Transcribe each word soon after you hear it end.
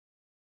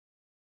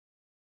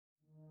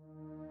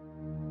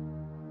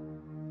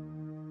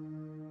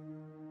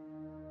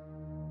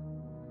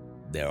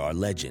There are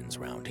legends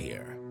round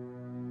here,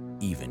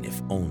 even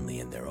if only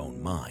in their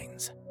own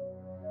minds.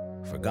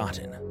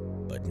 Forgotten,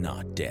 but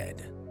not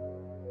dead.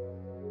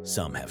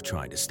 Some have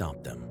tried to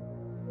stop them,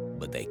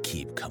 but they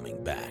keep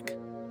coming back,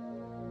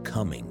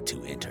 coming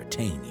to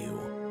entertain you.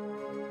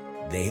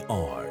 They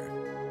are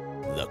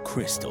the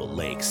Crystal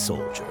Lake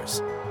Soldiers.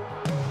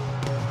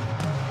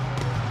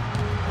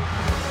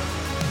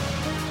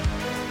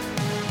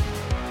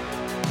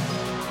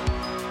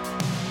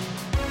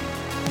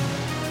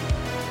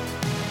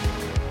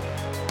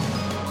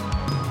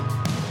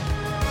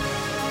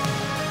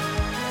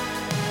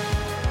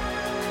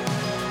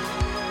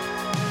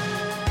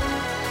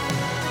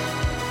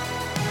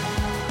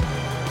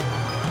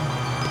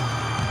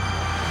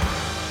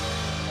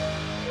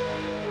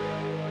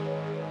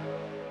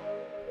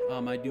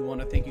 I do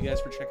want to thank you guys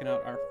for checking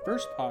out our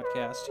first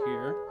podcast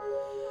here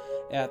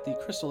at the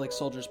Crystal Lake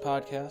Soldiers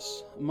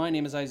podcast. My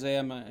name is Isaiah,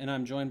 and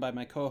I'm joined by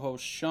my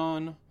co-hosts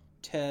Sean,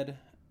 Ted,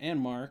 and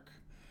Mark.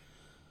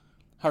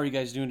 How are you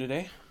guys doing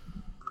today?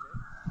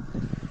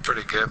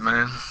 Pretty good,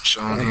 man.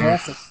 Sean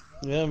Fantastic.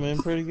 here. Yeah, man,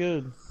 pretty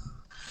good.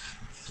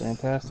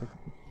 Fantastic.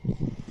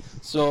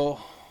 So,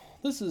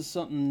 this is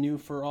something new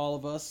for all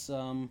of us.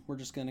 We're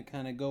just going to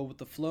kind of go with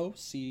the flow,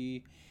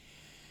 see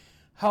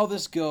how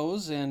this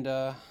goes,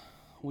 and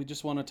we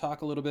just want to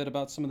talk a little bit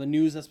about some of the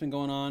news that's been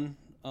going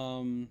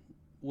on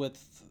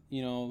with,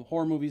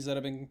 horror movies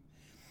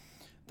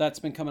that's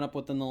been coming up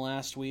within the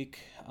last week.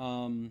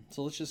 So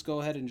let's just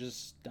go ahead and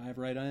just dive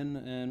right in,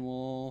 and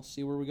we'll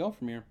see where we go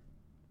from here.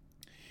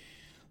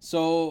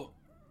 So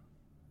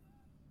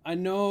I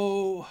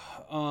know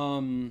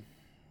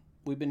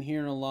we've been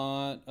hearing a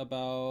lot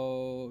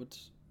about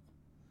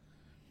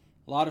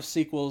a lot of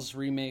sequels,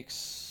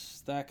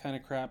 remakes, that kind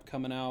of crap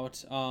coming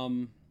out.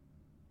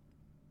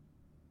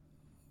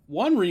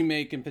 One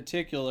remake in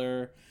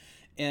particular,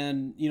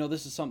 and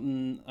this is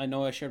something I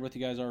know I shared with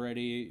you guys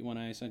already when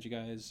I sent you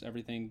guys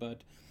everything,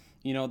 but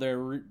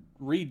they're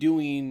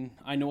redoing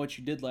I Know What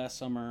You Did Last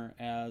Summer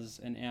as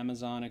an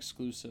Amazon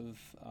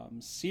exclusive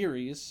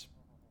series.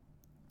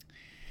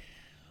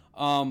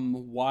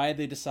 Why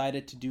they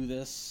decided to do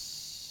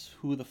this,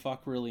 who the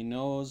fuck really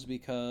knows,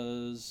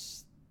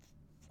 because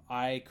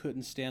I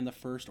couldn't stand the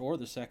first or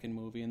the second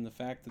movie, and the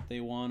fact that they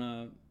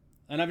wanna,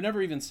 and I've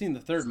never even seen the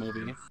third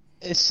movie.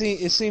 It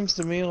seems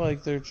to me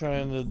like they're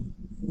trying to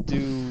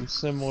do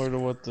similar to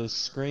what the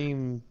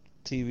Scream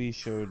TV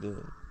show did.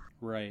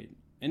 Right.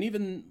 And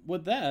even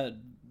with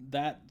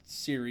that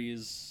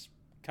series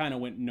kind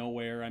of went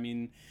nowhere. I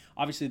mean,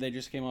 obviously they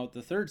just came out with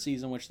the third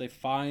season, which they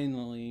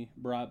finally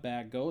brought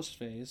back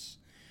Ghostface.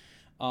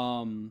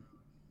 Not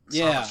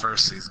the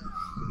first season.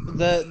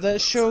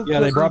 That show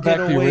they brought back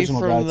the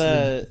original from guy,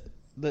 that.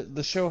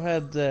 The show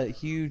had that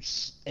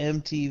huge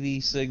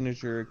MTV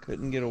signature. It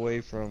couldn't get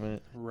away from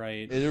it.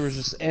 Right. It was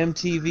just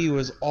MTV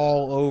was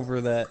all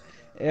over that.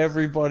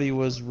 Everybody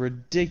was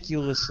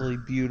ridiculously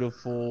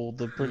beautiful.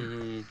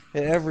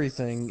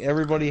 Everything.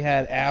 Everybody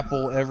had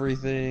Apple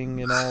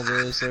everything and all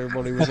this.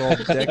 Everybody was all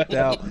decked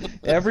out.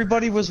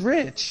 Everybody was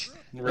rich.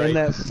 Right. In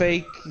that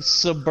fake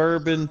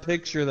suburban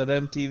picture that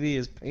MTV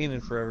is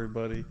painted for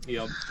everybody.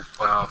 Yep.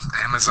 Well,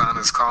 Amazon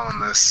is calling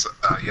this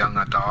a young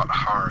adult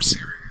horror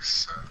series.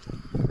 So.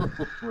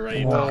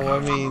 Right. Well, I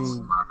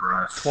mean, My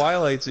breath.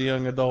 Twilight's a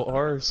young adult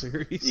horror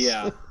series.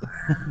 Yeah.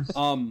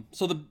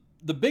 So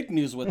the big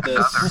news with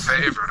this, Another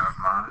favorite of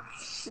mine.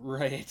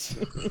 right.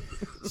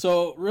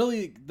 So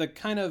really the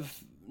kind of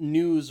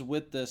news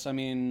with this, I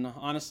mean,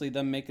 honestly,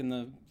 them making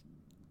the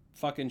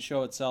fucking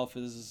show itself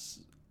is,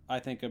 I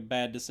think, a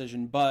bad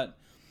decision, but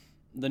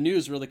the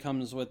news really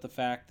comes with the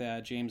fact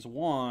that James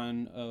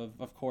Wan,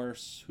 of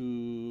course,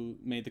 who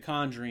made The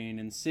Conjuring,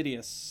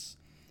 Insidious,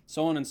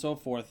 so on and so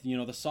forth,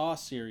 the Saw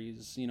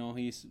series,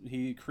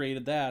 he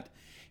created that.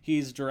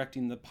 He's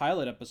directing the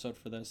pilot episode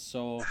for this,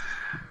 so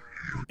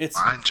it's...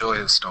 I enjoy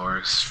his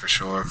stories, for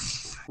sure.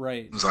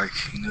 Right. It's like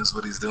he knows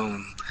what he's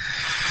doing.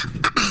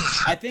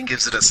 I think...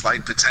 Gives it a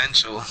slight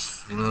potential,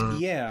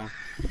 Yeah.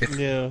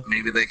 Yeah.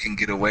 Maybe they can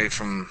get away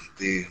from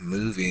the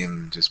movie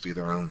and just be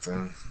their own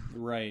thing.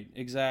 Right,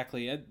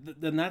 exactly.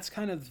 Then that's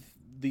kind of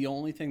the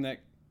only thing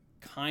that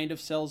kind of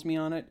sells me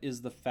on it,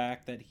 is the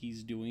fact that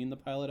he's doing the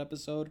pilot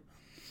episode.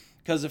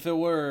 Because if it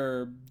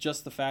were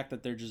just the fact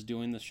that they're just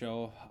doing the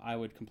show, I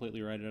would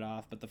completely write it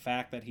off. But the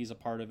fact that he's a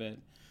part of it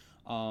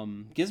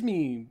gives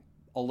me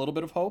a little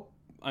bit of hope.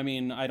 I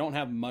mean, I don't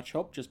have much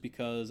hope just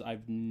because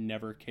I've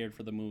never cared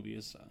for the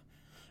movies.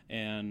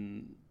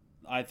 And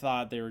I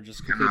thought they were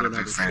just You're not a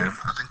completely big fan.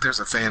 I think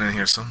there's a fan in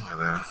here somewhere,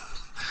 though.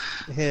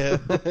 Yeah.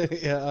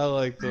 Yeah, I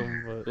like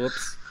them, but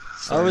Oops.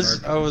 I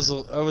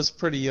was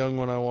pretty young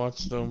when I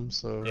watched them,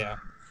 so Yeah.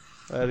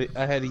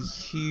 I had a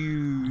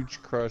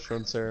huge crush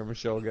on Sarah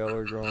Michelle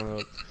Gellar growing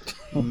up.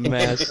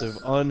 Massive,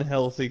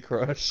 unhealthy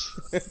crush.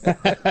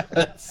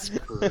 That's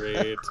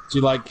great. Do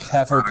you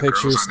have her A lot of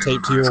pictures girls I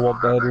taped to knew your in high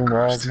school bedroom had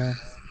walls, crush,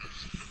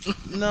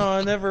 man? No,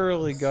 I never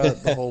really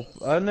got the whole...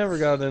 I never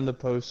got into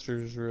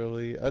posters,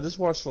 really. I just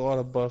watched a lot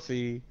of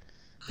Buffy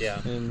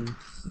Yeah. and...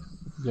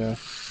 Yeah.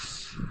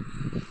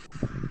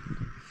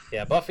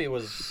 Yeah, Buffy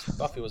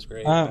was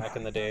great back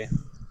in the day.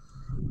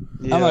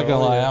 Yeah, I'm not gonna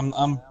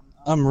lie,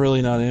 I'm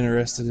really not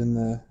interested in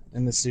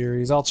the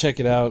series. I'll check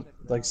it out,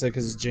 like I said,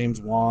 because it's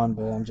James Wan,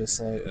 but I'm just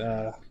like,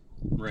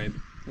 Right.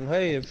 Well,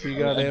 hey, if you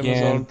got Again.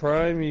 Amazon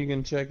Prime, you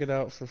can check it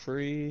out for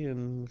free,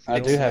 and if you I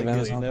don't do have like it,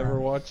 Amazon never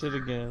Prime. watch it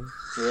again.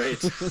 Right.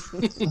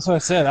 That's what I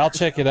said. I'll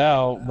check it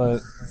out,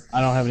 but I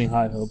don't have any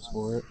high hopes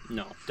for it.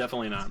 No,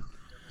 definitely not.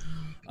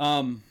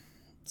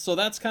 So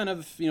that's kind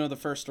of, the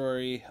first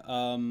story,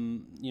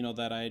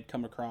 that I had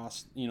come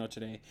across,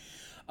 today.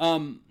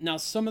 Now,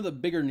 some of the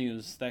bigger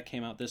news that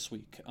came out this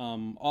week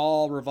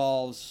all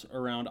revolves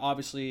around,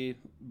 obviously,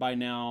 by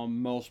now,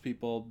 most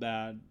people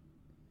that,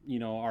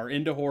 are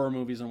into horror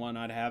movies and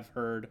whatnot have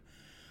heard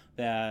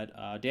that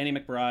Danny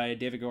McBride,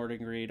 David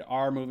Gordon Green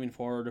are moving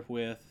forward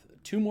with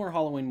 2 more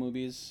Halloween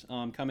movies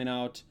coming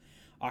out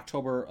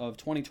October of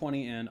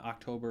 2020 and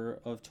October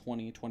of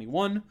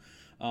 2021.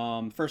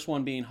 First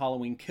one being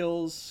Halloween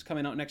Kills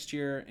coming out next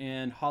year,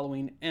 and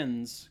Halloween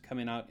Ends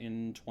coming out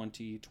in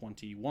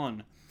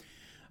 2021.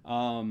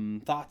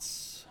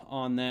 Thoughts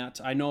on that?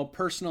 I know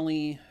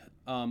personally,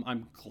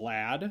 I'm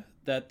glad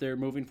that they're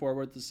moving forward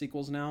with the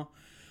sequels now.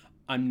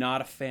 I'm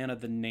not a fan of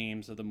the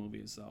names of the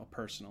movies, though,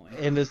 personally.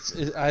 And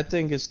I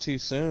think it's too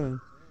soon.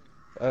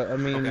 I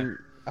mean, Okay.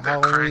 They're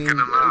Halloween. cranking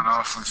them out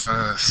awfully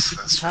fast.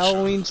 That's for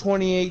Halloween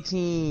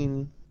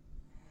 2018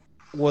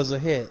 was a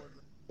hit,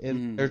 and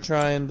Mm. they're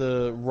trying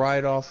to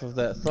ride off of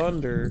that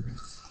thunder.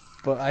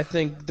 But I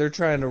think they're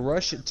trying to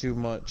rush it too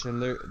much,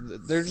 and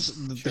they're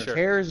just the Sure.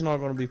 care is not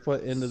going to be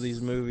put into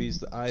these movies.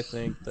 That I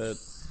think that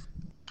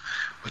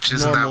Which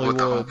isn't that normally what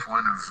the whole would.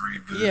 point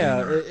of rebooting? Yeah,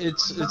 or-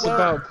 it's Well-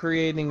 about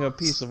creating a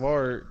piece of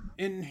art.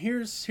 And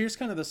here's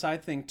kind of the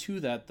side thing to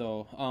that,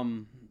 though.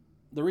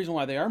 The reason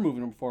why they are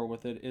moving forward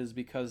with it is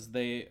because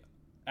they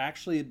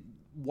actually,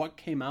 what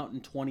came out in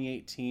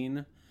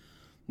 2018,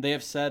 they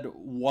have said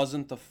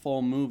wasn't the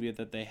full movie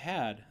that they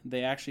had.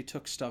 They actually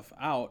took stuff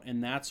out,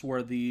 and that's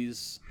where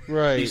these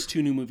Right.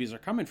 2 new movies are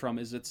coming from.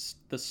 Is it's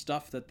the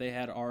stuff that they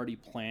had already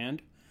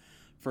planned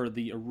for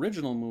the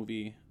original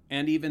movie,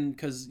 and even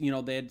because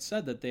they had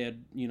said that they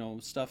had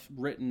stuff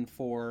written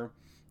for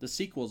the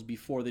sequels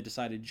before they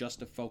decided just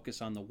to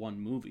focus on the one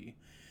movie.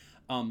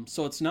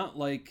 So it's not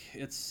like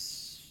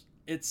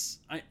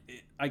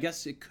I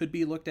guess it could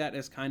be looked at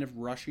as kind of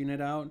rushing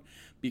it out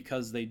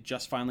because they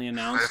just finally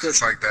announced If it.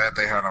 it's like that,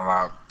 they had a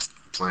lot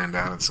planned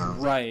out. It sounds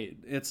like. Right.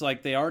 It's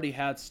like they already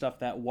had stuff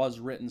that was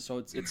written, so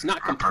it's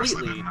not I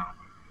personally completely. didn't know.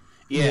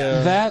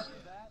 Yeah.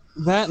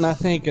 That and I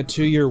think a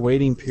 2-year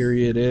waiting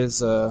period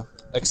is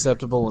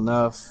acceptable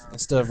enough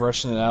instead of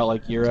rushing it out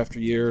like year after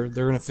year.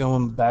 They're going to film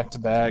them back to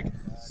back,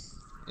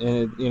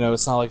 and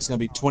it's not like it's going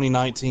to be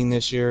 2019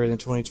 this year and then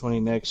 2020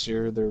 next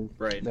year.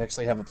 Right. They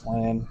actually have a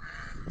plan.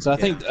 So I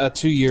think a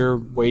 2-year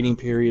waiting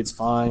period is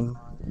fine.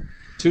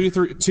 2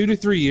 to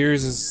 3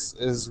 years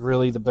is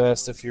really the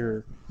best if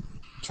you're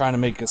trying to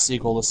make a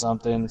sequel to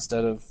something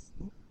instead of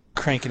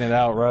cranking it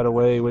out right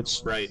away,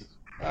 which Right.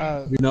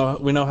 we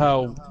know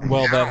how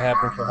well that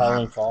happened for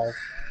Halloween 5.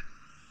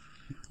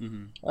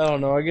 I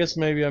don't know. I guess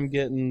maybe I'm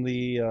getting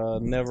the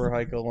Never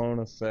Hike Alone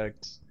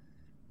effect,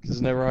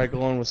 because Never Hike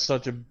Alone was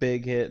such a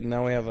big hit, and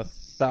now we have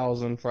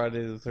 1,000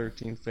 Friday the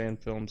 13th fan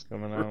films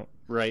coming out.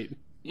 Right.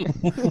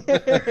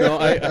 No,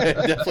 I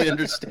definitely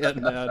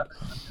understand that.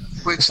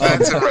 Which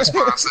that's in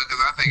response because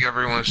I think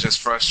everyone's just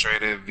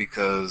frustrated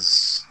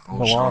because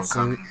The Sean lawsuit.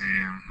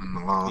 Cunningham and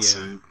the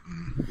lawsuit.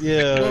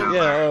 Yeah,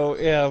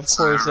 of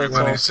So course, that's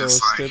everybody's also a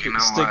just like, sticky, you know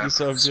sticky what?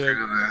 subject.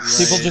 Screw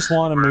this. People just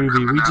want a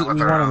movie. We Coming out want with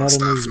their own another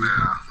stuff movie.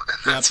 now.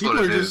 Yeah, That's people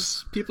what are it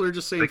just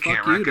is. saying They fuck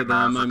can't you to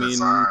them. recognize I the mean,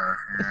 desire.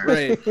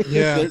 right?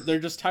 Yeah. They're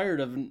just tired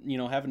of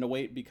having to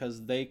wait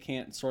because they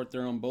can't sort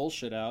their own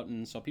bullshit out,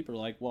 and so people are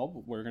like,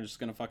 well, we're just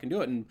gonna fucking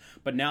do it.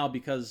 But now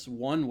because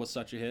one was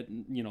such a hit,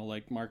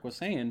 like Mark was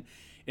saying,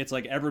 it's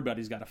like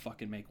everybody's got to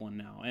fucking make one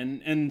now,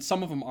 and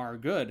some of them are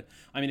good.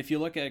 I mean, if you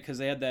look at it, because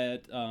they had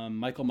that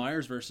Michael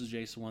Myers versus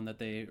Jason one that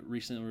they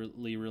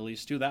recently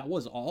released too, that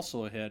was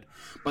also a hit.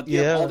 But you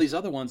have all these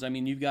other ones. I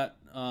mean, you've got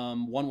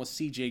one with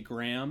C.J.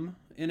 Graham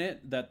in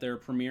it that they're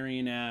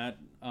premiering at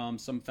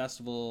some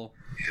festival.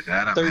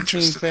 Yeah, that I'm 13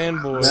 interested in.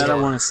 fanboys. That I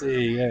want to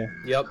see. Yeah.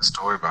 Yep. The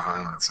story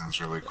behind it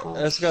sounds really cool.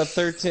 It's got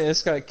 13.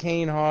 It's got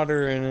Kane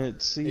Hodder in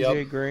it. C.J.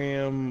 Yep.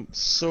 Graham.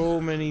 So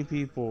many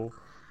people.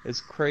 It's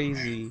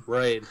crazy.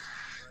 Right.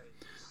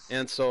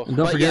 And so And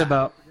don't forget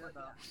about.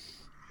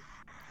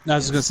 I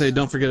was just gonna say,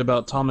 don't forget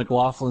about Tom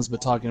McLaughlin's been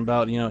talking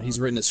about. He's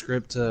written a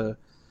script to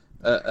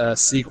a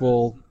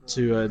sequel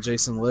to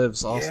Jason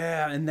Lives. Also.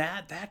 Yeah, and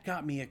that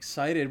got me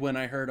excited when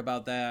I heard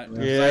about that. 'Cause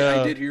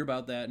Yeah. I did hear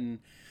about that, and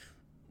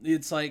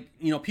it's like,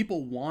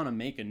 people want to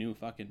make a new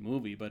fucking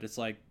movie, but it's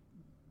like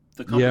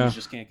the companies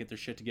just can't get their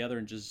shit together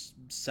and just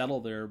settle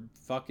their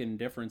fucking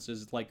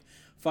differences. It's like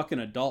fucking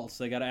adults.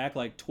 They got to act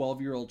like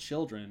 12-year-old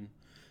children,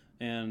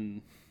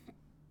 and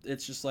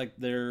it's just like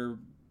they're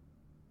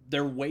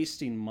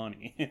wasting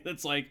money.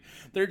 It's like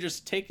they're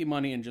just taking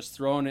money and just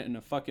throwing it in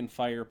a fucking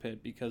fire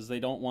pit because they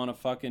don't want to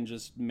fucking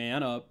just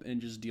man up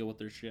and just deal with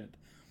their shit.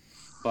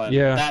 But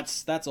Yeah.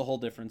 that's a whole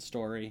different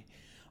story.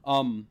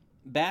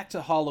 Back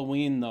to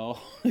Halloween though,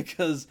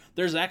 because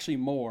there's actually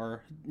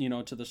more,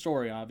 to the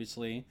story.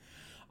 Obviously,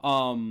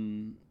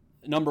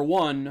 number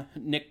one,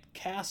 Nick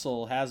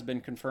Castle has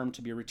been confirmed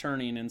to be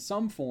returning in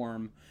some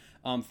form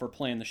for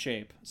playing the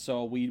Shape.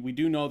 So we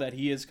do know that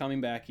he is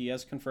coming back. He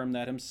has confirmed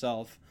that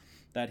himself,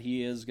 that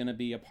he is going to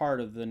be a part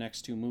of the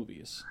next 2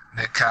 movies.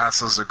 Nick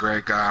Castle's a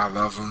great guy. I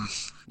love him.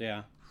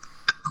 Yeah.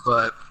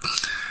 But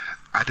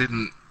I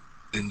didn't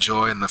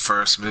enjoy in the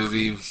first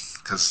movie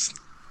because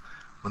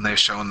when they're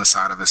showing the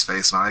side of his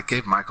face, it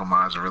gave Michael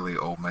Myers a really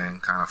old man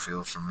kind of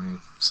feel for me.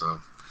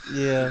 So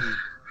Yeah.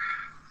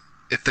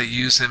 if they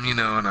use him, in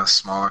a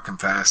smaller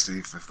capacity,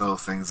 if little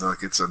things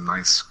like it's a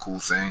nice, cool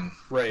thing.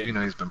 Right.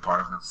 He's been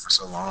part of it for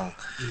so long.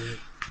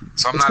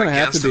 So I'm It's not gonna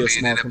have against to be him a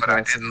being in small it, but I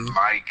capacity. didn't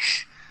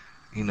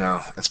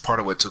like, that's part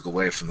of what took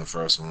away from the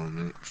first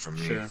one for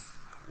me. Sure.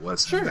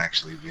 Was Sure. him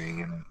actually being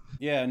in it.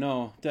 Yeah.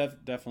 No.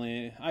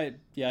 Definitely. I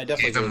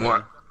definitely. Even agree.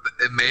 more,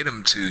 it made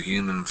him too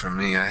human for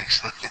me,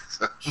 actually.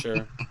 So,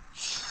 Sure.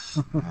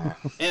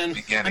 And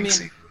beginning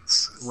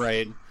sequence.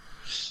 Right.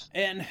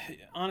 And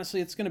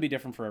honestly, it's going to be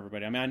different for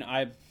everybody. I mean,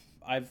 I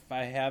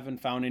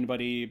haven't found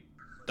anybody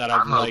that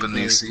I've I'm liked hoping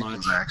nearly these as much.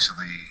 sequels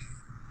actually,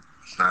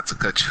 not to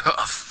cut you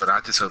off, but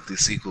I just hope these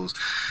sequels,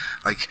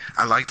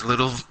 I liked a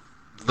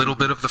little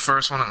bit of the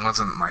first one. It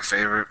wasn't my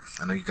favorite.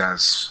 I know you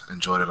guys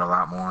enjoyed it a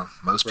lot more.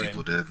 Most Right.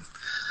 people did.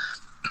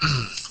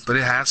 But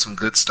it had some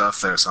good stuff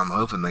there, so I'm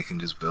hoping they can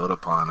just build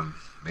upon them.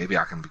 Maybe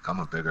I can become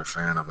a bigger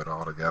fan of it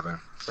altogether.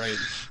 Right.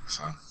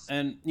 So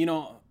And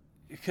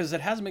because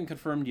it hasn't been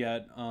confirmed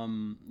yet,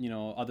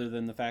 other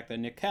than the fact that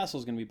Nick Castle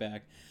is going to be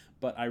back,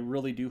 but I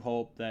really do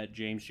hope that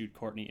James Jude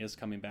Courtney is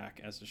coming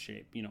back as the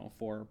Shape,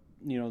 for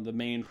the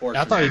main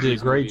portion. I thought he of did a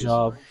these great movies.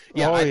 job.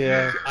 Yeah,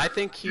 yeah. I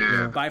think he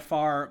Yeah. by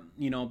far,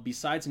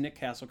 besides Nick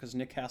Castle, because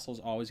Nick Castle is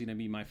always going to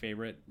be my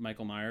favorite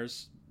Michael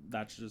Myers.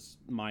 That's just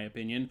my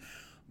opinion.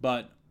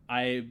 But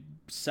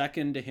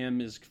second to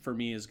him is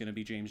going to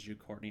be James Jude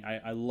Courtney.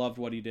 I loved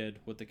what he did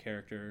with the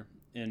character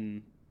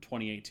in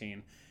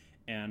 2018.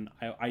 And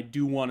I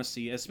do want to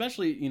see,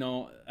 especially,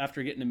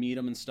 after getting to meet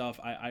him and stuff,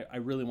 I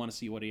really want to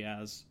see what he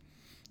has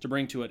to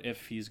bring to it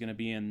if he's going to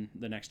be in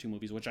the next 2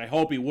 movies, which I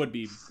hope he would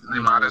be. they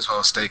might as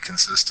well stay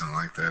consistent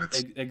like that.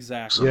 It's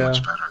Exactly. so Yeah.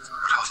 much better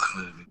throughout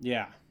the movie.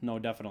 Yeah, no,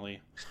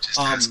 definitely. Just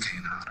ask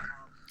Kane Hodder.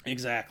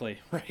 Exactly,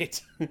 right.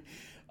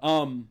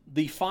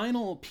 The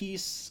final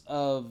piece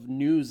of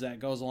news that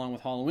goes along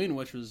with Halloween,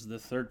 which was the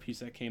 3rd piece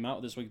that came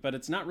out this week, but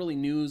it's not really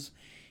news,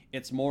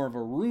 it's more of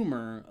a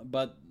rumor,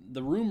 but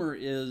the rumor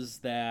is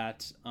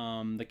that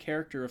the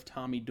character of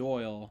Tommy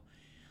Doyle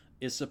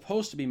is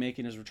supposed to be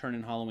making his return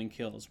in Halloween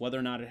Kills. Whether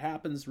or not it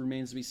happens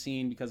remains to be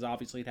seen, because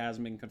obviously it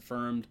hasn't been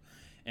confirmed,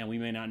 and we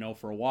may not know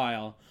for a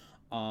while.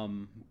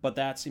 But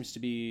that seems to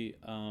be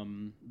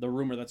the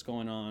rumor that's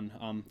going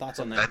on. Thoughts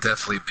on that? That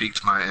definitely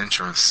piqued my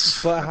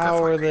interest. But That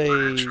how are definitely piqued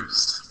my they-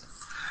 interest.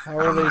 How I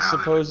are don't know they how they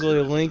supposedly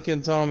would do it.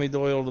 linking Tommy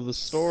Doyle to the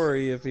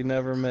story if he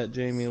never met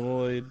Jamie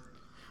Lloyd?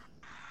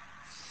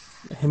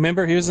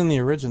 Remember, he was in the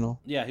original.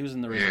 Yeah, he was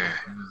in the original. Yeah,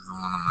 he was the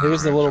one. He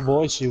was the little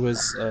boy she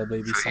was So he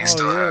babysitting.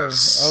 still yeah.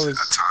 has I was-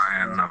 a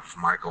tie-in of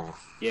Michael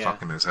Yeah.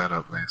 fucking his head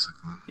up,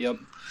 basically. Yep.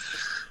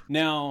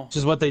 Now, Which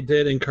is what they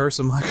did in Curse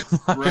of Michael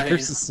Myers, Right.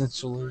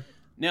 essentially.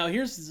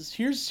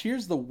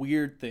 here's the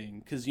weird thing,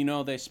 because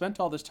they spent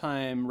all this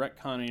time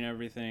retconning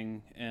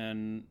everything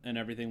and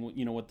everything,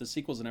 with the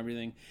sequels and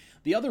everything.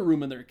 The other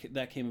rumor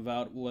that came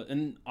about was,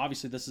 and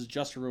obviously this is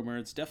just a rumor,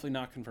 it's definitely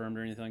not confirmed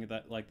or anything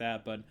like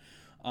that, but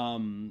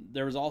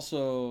there was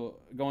also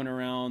going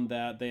around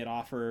that they had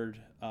offered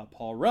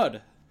Paul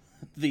Rudd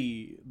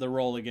the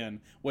role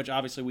again, which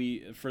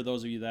obviously for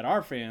those of you that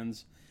are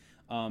fans,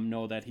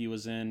 know that he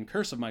was in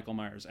Curse of Michael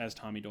Myers as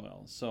Tommy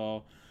Doyle.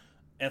 So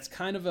it's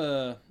kind of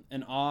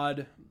an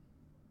odd,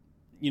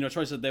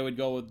 choice that they would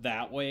go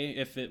that way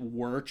if it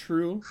were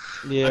true.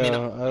 Yeah, I mean, I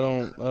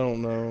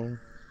don't know.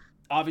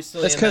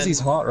 Obviously, That's and because then- he's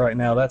hot right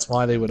now. That's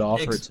why they would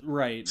offer it.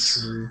 right,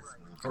 to-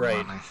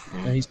 right.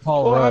 And he's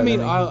Paul Well, Rudd. I mean,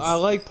 he's- I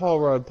like Paul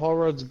Rudd. Paul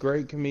Rudd's a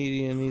great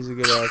comedian. He's a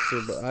good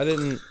actor, but I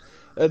didn't.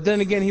 Then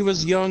again, he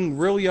was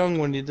real young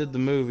when he did the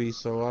movie,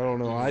 so I don't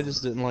know. I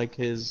just didn't like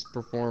his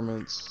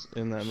performance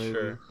in that movie.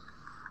 Sure.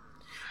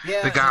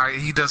 Yeah, The guy,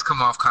 he does come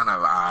off kind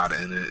of odd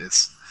in it.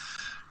 It's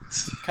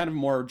kind of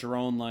more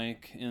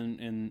Jerome-like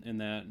in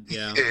that.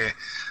 Yeah. yeah.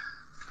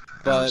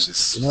 But- It's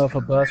just- You know, if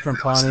a bus from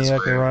it was his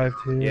Pontiac way. arrived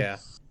here. Yeah.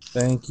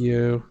 Thank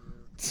you.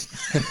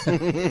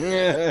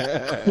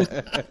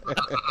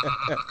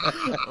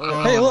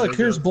 Hey, look,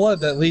 here's blood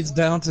that leads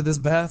down to this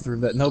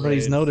bathroom that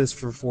nobody's Right. noticed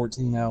for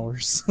 14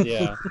 hours.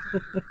 Yeah.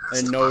 It's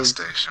And the no, bus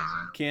station,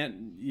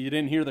 man. you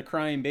didn't hear the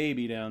crying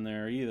baby down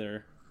there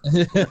either.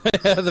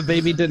 The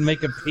baby didn't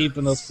make a peep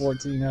in those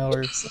 14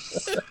 hours.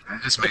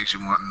 It just makes you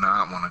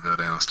not want to go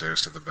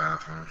downstairs to the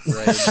bathroom.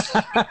 Right.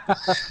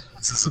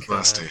 This is a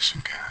bus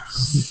station,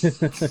 guys.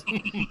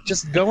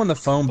 Just go in the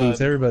phone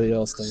booth. Everybody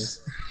else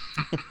does.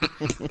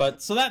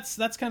 But so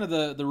that's kind of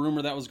the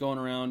rumor that was going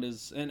around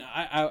is, and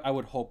I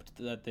would hope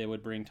that they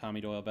would bring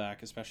Tommy Doyle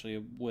back,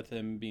 especially with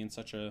him being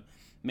such a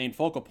main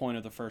focal point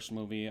of the first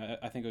movie.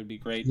 I think it would be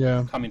great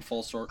coming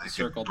full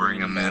circle.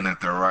 Bring him in at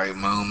the right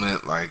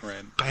moment, like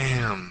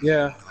bam.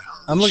 Yeah,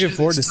 I'm looking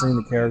forward to seeing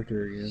the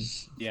character again.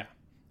 Yeah,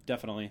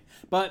 definitely.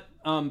 But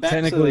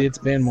technically, it's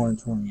been more than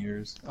 20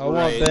 years. I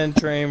want Ben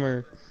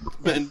Tramer.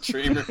 Ben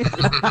Tramer.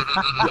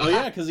 Oh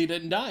yeah, because he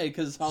didn't die.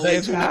 Because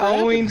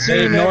Halloween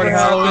 2 never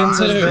happened.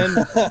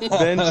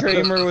 Ben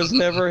Tramer was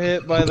never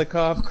hit by the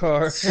cop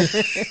car.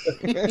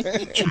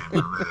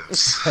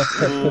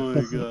 Oh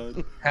my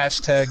god.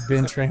 Hashtag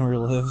Ben Tramer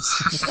lives.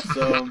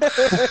 So,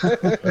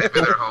 maybe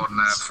they're holding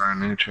that for a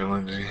new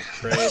trilogy.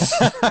 Right.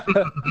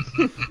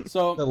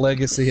 So the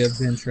legacy of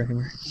Ben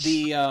Tramer.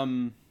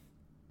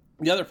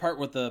 The other part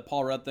with the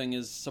Paul Rudd thing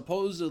is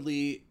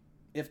supposedly,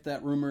 if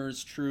that rumor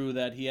is true,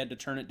 that he had to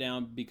turn it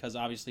down because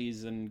obviously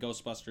he's in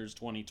Ghostbusters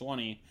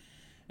 2020,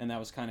 and that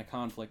was kind of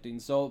conflicting.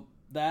 So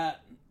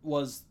that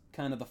was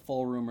kind of the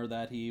full rumor,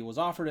 that he was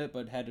offered it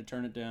but had to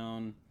turn it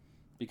down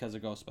because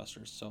of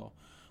Ghostbusters. So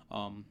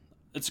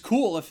it's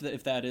cool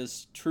if that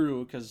is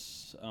true,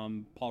 because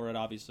Paul Rudd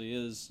obviously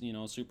is,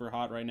 super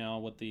hot right now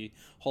with the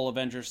whole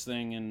Avengers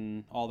thing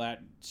and all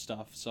that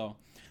stuff. So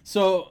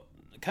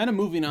kind of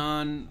moving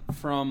on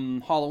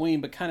from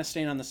Halloween, but kind of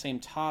staying on the same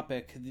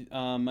topic,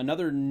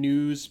 another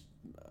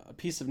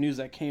piece of news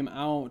that came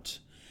out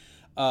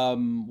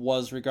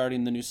was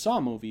regarding the new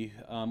Saw movie,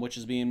 which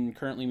is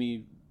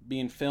currently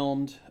being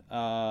filmed.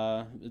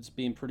 It's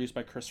being produced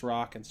by Chris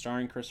Rock and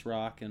starring Chris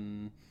Rock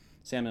and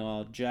Samuel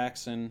L.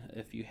 Jackson,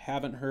 if you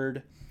haven't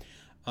heard.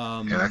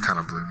 Yeah, that kind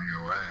of blew me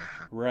away.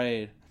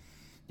 Right.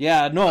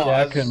 Yeah, no.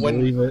 Yeah, I couldn't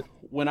believe it.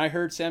 When I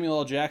heard Samuel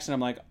L. Jackson, I'm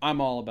like,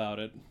 I'm all about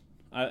it.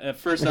 At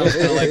first, I was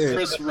kind of like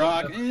Chris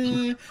Rock,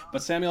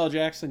 but Samuel L.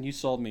 Jackson, you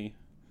sold me.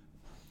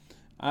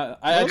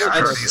 I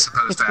heard he's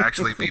supposed to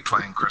actually be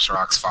playing Chris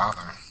Rock's father.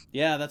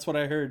 Yeah, that's what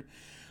I heard.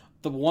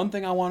 The one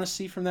thing I want to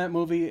see from that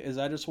movie is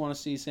I just want to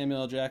see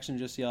Samuel L. Jackson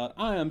just yell out,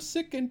 "I am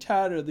sick and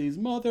tired of these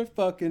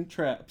motherfucking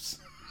traps."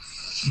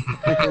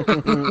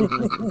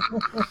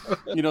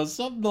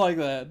 Something like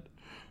that.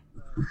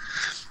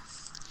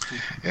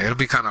 Yeah, it'll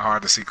be kind of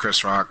hard to see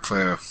Chris Rock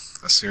play a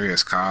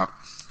serious cop.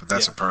 But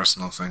that's a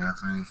personal thing, I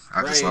think.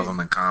 I just love him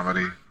in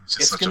comedy. He's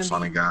just such a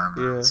funny guy.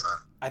 Man. Yeah. So.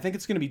 I think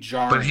it's going to be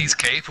jarring. But he's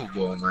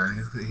capable,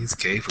 man. He's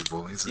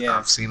capable.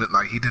 I've seen it.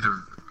 Like, he did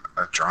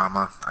a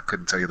drama. I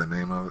couldn't tell you the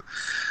name of it.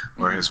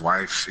 Where his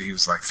wife, he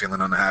was like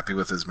feeling unhappy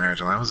with his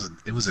marriage. And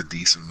it was a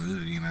decent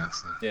movie,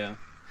 So. Yeah.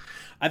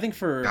 I think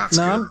for...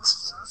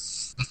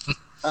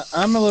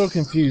 I'm a little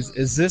confused.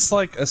 Is this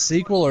like a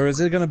sequel, or is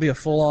it going to be a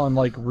full-on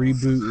like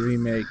reboot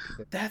remake?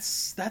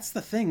 That's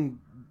the thing.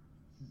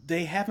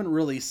 They haven't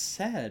really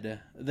said.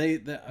 They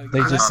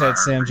just said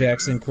Sam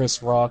Jackson,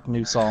 Chris Rock,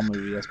 new Saw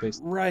movie. That's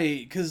basically right,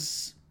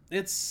 because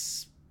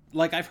it's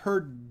like I've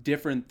heard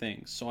different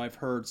things. So I've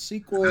heard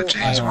sequel.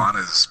 James Wan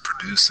is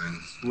producing.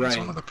 He's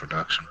one of the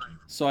production people.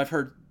 So I've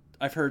heard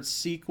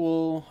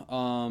sequel,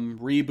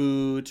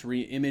 reboot,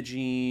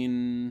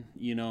 re-imaging.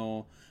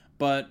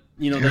 But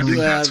they do have.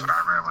 That's what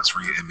I read was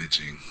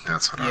re-imaging.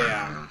 That's what I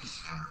read.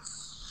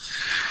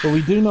 But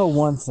we do know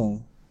one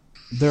thing.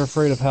 They're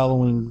afraid of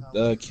Halloween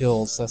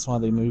kills. That's why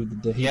they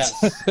moved the dates.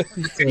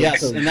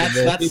 Yes, and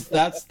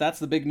that's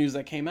the big news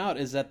that came out,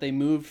 is that they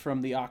moved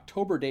from the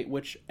October date,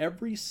 which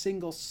every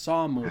single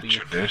Saw movie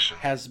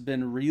has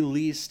been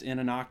released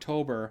in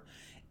October.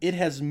 It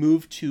has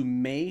moved to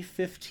May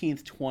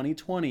 15th,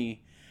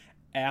 2020,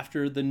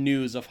 after the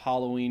news of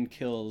Halloween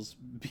Kills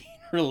being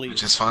released.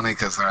 Which is funny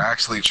because they're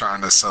actually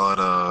trying to sell it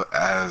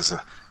as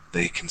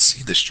they can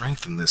see the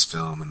strength in this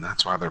film, and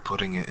that's why they're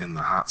putting it in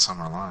the hot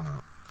summer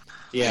lineup.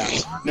 Yeah,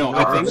 no,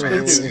 I think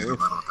they see it a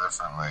little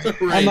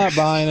differently. Right. I'm not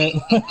buying it.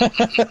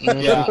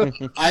 Yeah,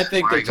 I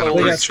think they're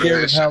totally got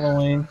scared of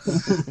Halloween.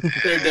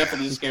 They're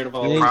definitely scared of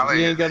Halloween.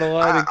 You ain't got a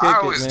lie to kick I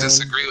always man.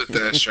 disagree with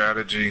that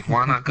strategy.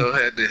 Why not go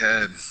head to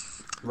head?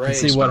 Right. And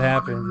see what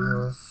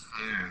happens.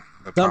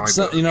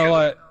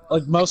 Yeah.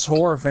 Like most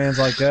horror fans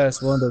like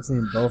us, we'll end up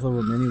seeing both of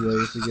them anyway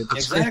if we get the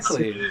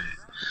Exactly.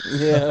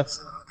 Yeah.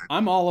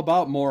 I'm all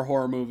about more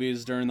horror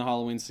movies during the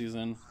Halloween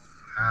season.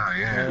 Oh,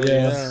 yeah.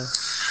 Yeah.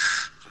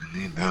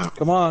 Need that.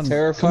 Come on,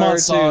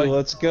 Terrifier 2,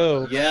 let's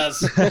go. Yes,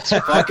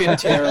 fucking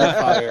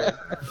Terrifier.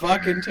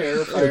 Fucking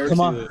Terrifier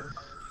 2.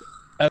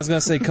 I was gonna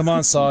say, come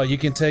on, Saw, you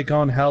can take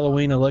on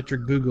Halloween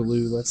Electric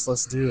Boogaloo.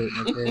 Let's do it.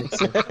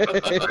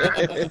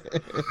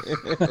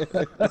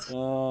 Okay.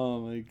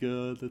 Oh my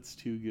god, that's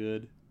too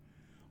good.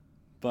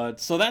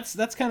 But so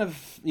that's kind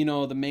of a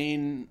lot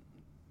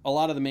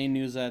of the main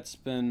news that's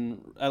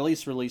been at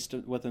least released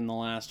within the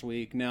last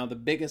week. Now the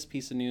biggest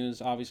piece of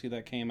news, obviously,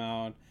 that came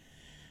out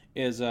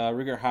is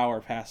Rutger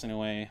Hauer passing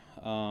away.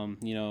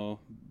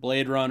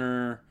 Blade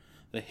Runner,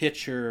 The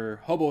Hitcher,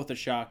 Hobo with a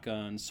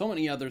Shotgun, so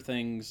many other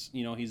things,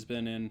 he's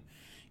been in,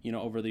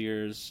 over the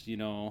years,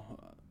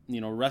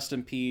 rest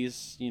in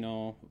peace,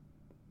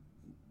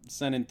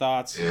 sending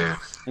thoughts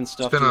and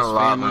stuff it's been to his a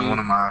lot, family. man. One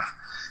of my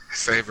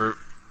favorite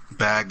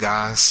bad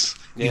guys.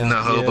 Even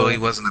though Hobo, he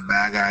wasn't a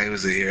bad guy, he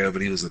was a hero,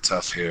 but he was a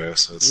tough hero.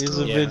 So it's He's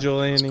still, a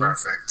vigilante.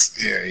 perfect.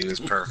 Yeah, he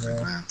was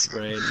perfect, man. So.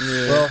 Right.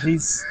 Yeah. Well,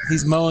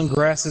 he's mowing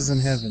grasses in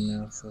heaven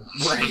now. So.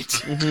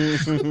 Right.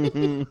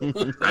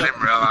 I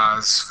didn't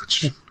realize,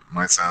 which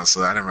might sound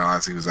silly, I didn't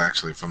realize he was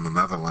actually from the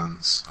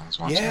Netherlands. I was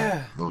watching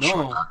Yeah, a little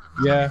short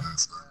Yeah.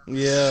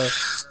 documentary. Yeah.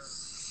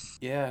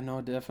 Yeah.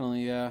 No.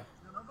 Definitely. Yeah.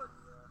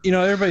 You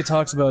know, everybody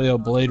talks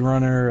about Blade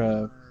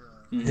Runner,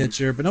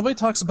 Hitcher, but nobody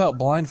talks about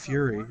Blind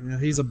Fury. You know,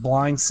 he's a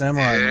blind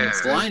samurai. Yeah.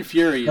 Blind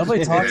Fury.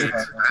 Nobody talks Yeah,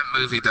 about that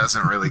movie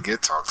doesn't really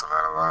get talked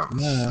about a lot.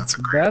 Yeah, That's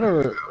a great that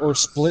movie. or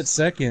Split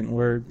Second,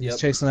 where he's Yep.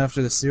 chasing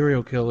after the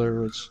serial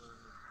killer, which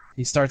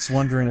he starts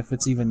wondering if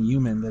it's even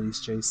human that he's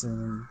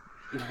chasing.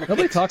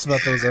 Nobody talks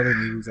about those other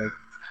movies, like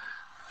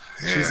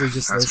Yeah, usually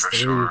just that's those for three.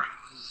 sure.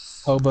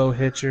 Hobo,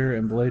 Hitcher,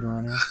 and Blade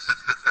Runner.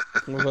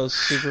 What about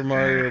Super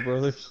Mario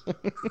Brothers?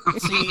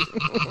 See,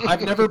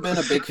 I've never been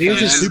a big He was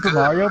fan. in Super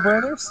Mario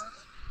Brothers?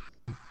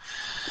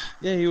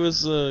 Yeah, he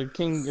was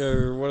king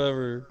or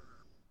whatever.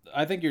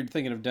 I think you're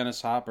thinking of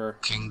Dennis Hopper.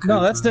 King No,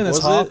 that's Dennis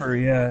Was it? Hopper.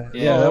 Yeah,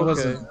 Yeah, that okay.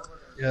 wasn't.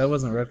 Yeah, that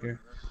wasn't Rutger.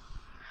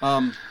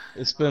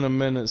 It's been a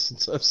minute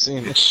since I've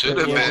seen it. Should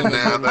have It been wasn't-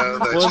 now, though.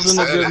 That Wasn't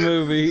you a said good it.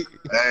 movie.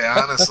 Hey,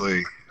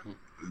 honestly,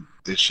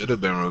 it should have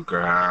been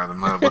Rutger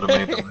Hauer. That would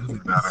have made the movie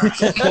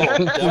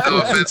better. No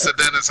offense to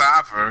Dennis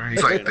Hopper.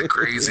 He's like the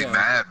crazy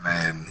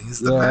madman. He's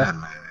the Yeah.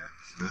 madman.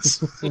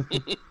 This not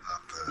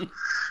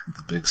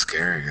the big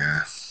scary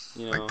guy.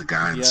 You know, Like the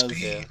guy in he has-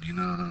 Speed, you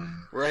know what I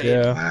mean? Right.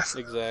 Yeah. That's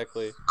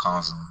Exactly.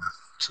 causing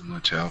too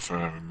much hell for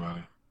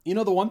everybody. You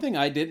know, the one thing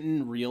I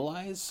didn't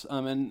realize,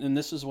 and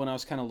this is when I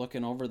was kind of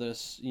looking over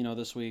this,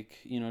 this week,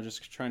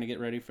 just trying to get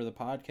ready for the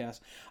podcast.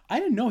 I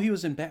didn't know he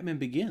was in Batman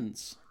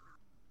Begins.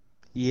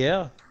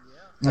 Yeah.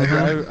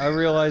 Mm-hmm. I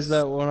realized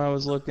that when I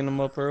was looking him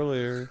up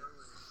earlier.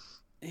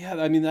 Yeah,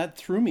 I mean, that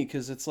threw me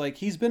because it's like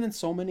he's been in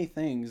so many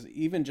things,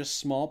 even just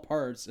small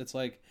parts. It's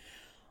like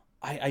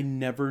I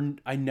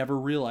never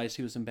realized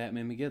he was in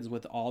Batman Begins.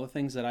 With all the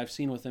things that I've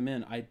seen with him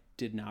in, I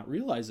did not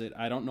realize it.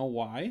 I don't know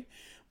why,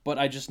 but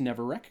I just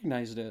never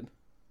recognized it.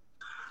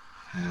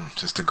 Yeah,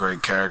 just a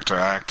great character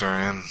actor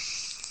and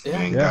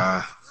main Yeah.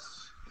 guy.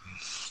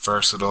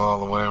 Versatile all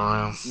the way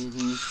around.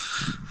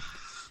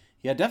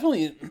 Yeah,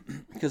 definitely.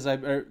 Because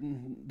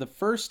the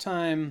first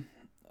time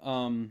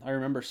I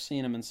remember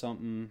seeing him in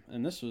something,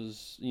 and this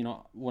was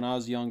when I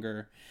was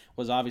younger,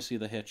 was obviously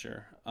The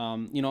Hitcher.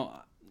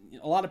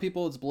 A lot of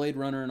people, it's Blade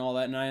Runner and all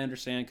that, and I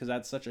understand because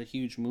that's such a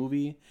huge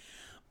movie.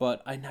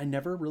 But I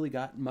never really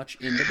got much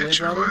into Blade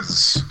Hitcher Runner.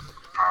 was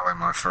probably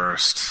my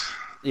first.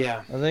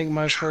 Yeah, I think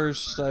my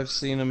first I've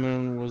seen him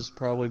in was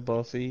probably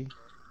Buffy.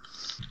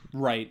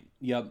 right.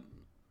 Yep,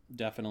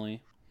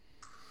 definitely.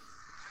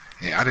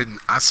 Yeah,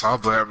 I saw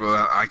Blair,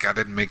 but I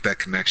didn't make that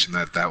connection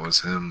that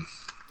was him.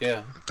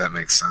 Yeah. If that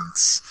makes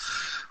sense.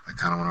 I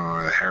kind of went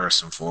over that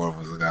Harrison Ford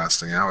was the guy's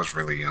thing. I was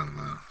really young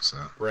though, so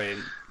Right.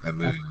 that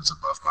movie was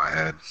above my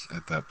head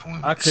at that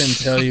point. I couldn't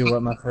tell you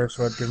what my first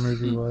Rutger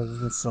movie was. It's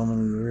been so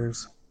many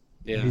years.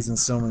 Yeah. He's in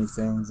so many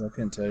things. I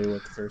couldn't tell you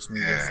what the first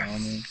movie I Yeah. saw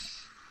him in.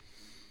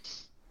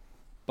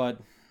 But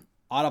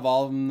out of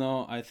all of them,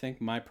 though, I think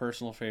my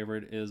personal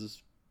favorite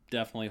is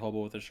definitely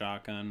Hobo with a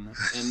Shotgun,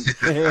 and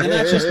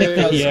that's just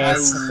because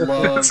Yes. I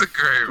love That's a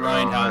great role,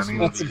 Grindhouse man.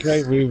 That's a movies.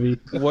 great movie.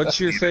 What's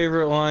your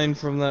favorite line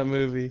from that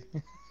movie?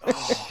 Oh,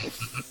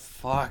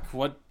 fuck!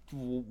 What?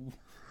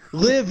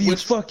 Live, you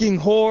fucking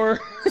whore!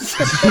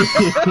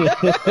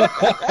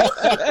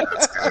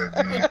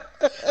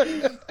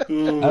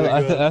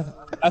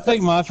 I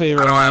think my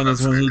favorite I don't line have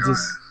is a when he favorite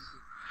just.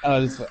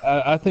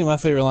 I think my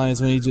favorite line is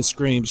when he just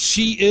screams,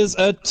 "She is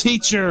a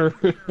teacher."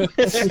 I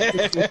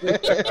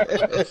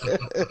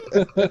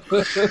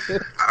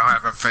don't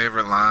have a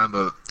favorite line,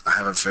 but I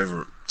have a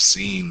favorite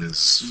scene.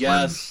 Is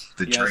Yes,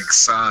 when the yes. Drake's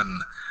son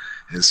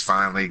is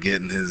finally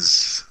getting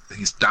his.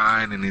 He's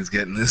dying and he's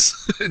getting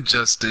his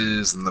just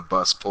dues, and the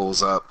bus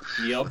pulls up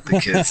Yep, with the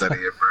kids that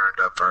he had burned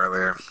up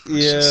earlier. It's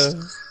Yeah.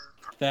 just-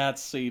 that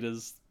scene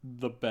is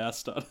the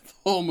best out of the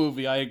whole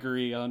movie. I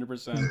agree,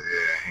 100%. yeah,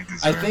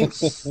 he I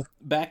deserves think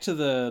back to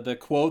the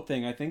quote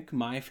thing. I think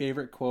my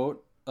favorite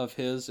quote of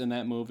his in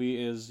that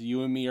movie is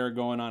 "You and me are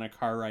going on a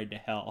car ride to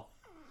hell."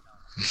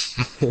 I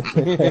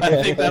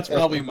think that's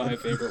probably my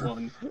favorite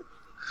one.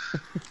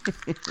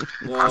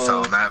 I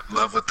fell in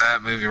love with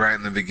that movie right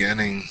in the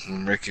beginning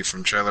when Ricky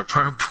from Trailer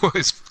Park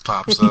Boys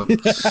pops up.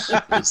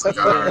 It's like,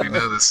 I already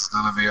know this is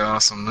gonna be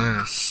awesome,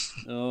 man.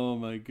 Oh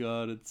my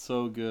god, it's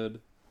so good.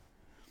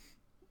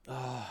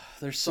 Oh,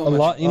 there's so A much.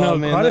 lot, Oh,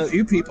 man, quite a that-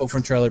 few people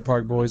from Trailer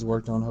Park Boys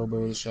worked on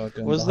Hobo with a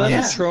Shotgun. Was that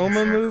Yeah. a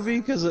Trauma movie?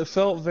 Because it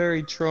felt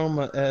very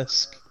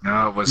Trauma-esque.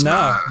 No, it was No,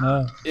 not.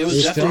 no. It was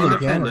It's definitely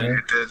filmed in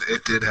independent. Canada.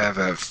 It did have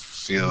that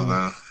feel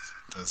though.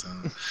 It does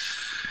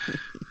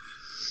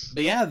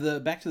But yeah,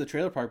 back to the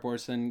Trailer Park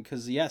Boys thing,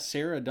 because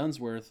Sarah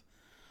Dunsworth,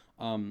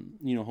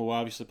 who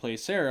obviously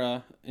plays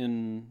Sarah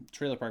in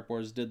Trailer Park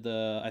Boys, did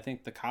I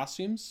think the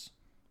costumes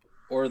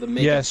or the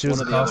makeup. Yeah, she was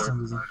one a or the other.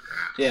 costume designer.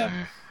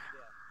 Yeah.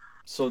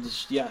 So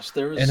yes,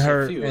 there was And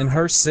a few.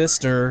 her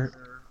sister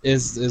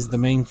is the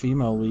main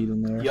female lead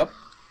in there. Yep.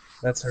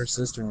 That's her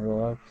sister in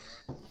real life.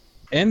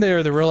 And they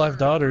are the real life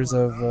daughters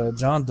of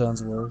John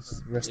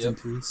Dunsworth. Rest in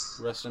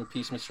peace. Rest in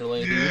peace, Mr.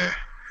 Leahy. Yeah.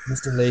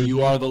 Mr. Leahy.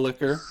 You are the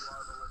liquor.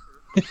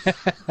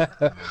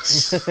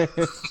 Yes.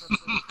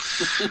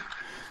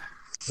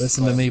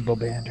 Listen to me,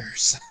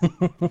 Bobanders.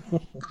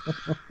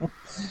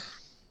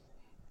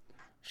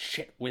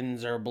 Shit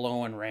winds are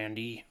blowing,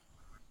 Randy.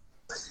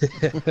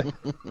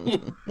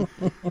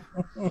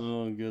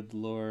 Oh, good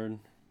lord.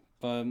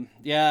 But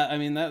yeah, I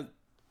mean it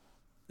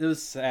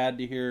was sad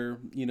to hear,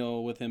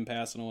 with him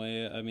passing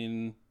away. I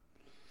mean,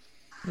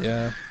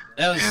 Yeah.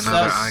 that was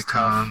Another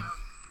icon. tough.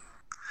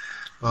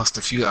 Lost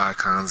a few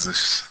icons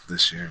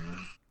this year,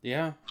 man.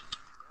 Yeah,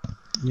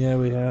 Yeah,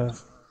 we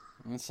have.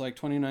 it's like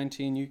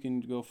 2019. You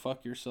can go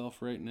fuck yourself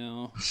right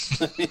now.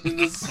 I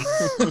mean,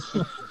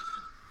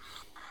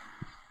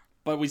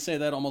 but we say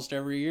that almost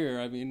every year.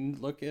 I mean,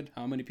 look at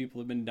how many people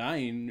have been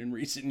dying in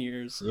recent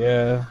years.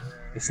 Yeah.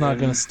 It's not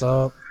going to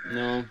stop.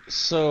 No.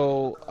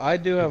 So I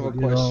do have a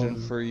Yeah.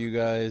 question for you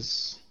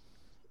guys.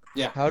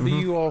 Yeah. How do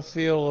you all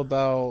feel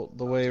about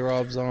the way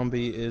Rob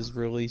Zombie is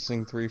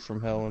releasing 3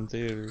 from Hell in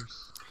theaters?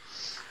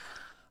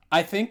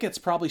 I think it's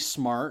probably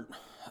smart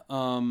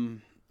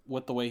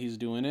with the way he's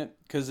doing it,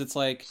 because it's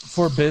like,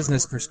 For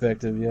business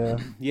perspective, yeah.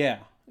 yeah,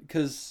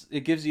 because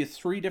it gives you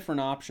 3 different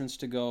options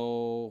to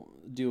go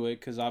do it,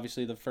 because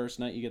obviously the first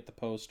night you get the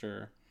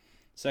poster,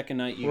 second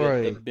night you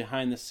get the Right.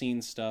 behind the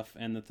scenes stuff,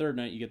 and the third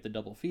night you get the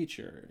double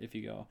feature if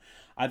you go.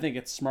 I think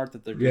it's smart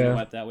that they're doing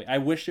it that way. I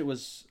wish it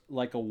was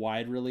like a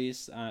wide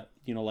release,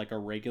 like a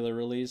regular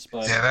release,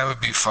 but Yeah, that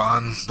would be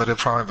fun, but it'd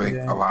probably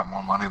make a lot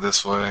more money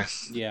this way.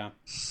 yeah,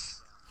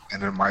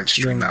 And it might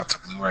stream out to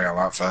Blu-ray a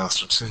lot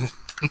faster, too.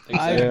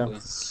 exactly.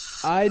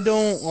 I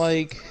don't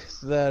like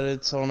that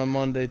it's on a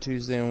Monday,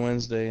 Tuesday, and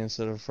Wednesday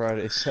instead of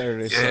Friday,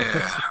 Saturday, Sunday.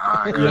 Yeah,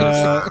 I agree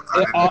Yeah, with that. I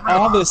didn't all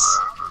realize this-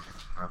 that.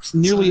 That's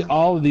Nearly insane.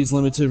 all of these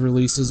limited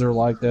releases are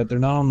like that. They're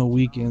not on the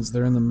weekends.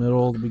 They're in the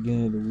middle, the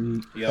beginning of the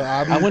week.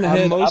 Yeah. I'm, I went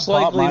ahead, I'm most I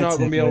bought likely my not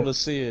going to be ticket. able to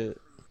see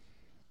it.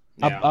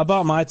 Yeah. I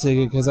bought my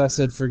ticket because I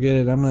said, forget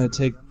it. I'm going to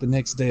take the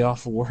next day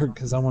off of work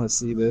because I want to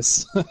see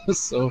this.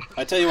 So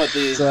I tell you what,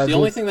 So the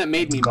only just- thing that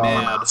made me Calling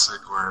mad, out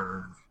sick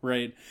word.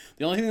 right?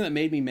 The only thing that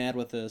made me mad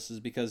with this is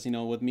because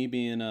with me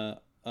being an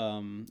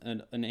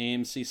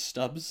AMC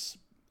Stubs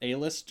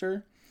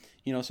A-lister,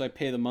 so I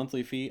pay the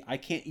monthly fee. I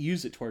can't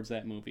use it towards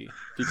that movie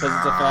because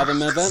it's a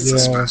Fathom event. It's a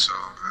Yeah. special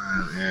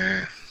event,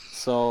 yeah.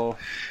 So,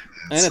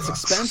 and it's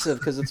expensive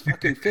because it's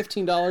fucking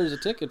 $15 a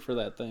ticket for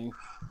that thing.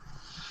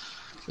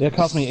 it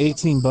cost me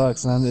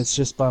 $18, and it's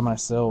just by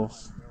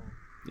myself.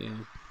 Yeah.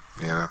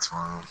 Yeah, that's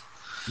wild.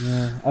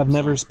 Yeah, I've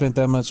never spent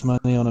that much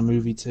money on a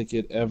movie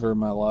ticket ever in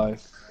my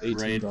life.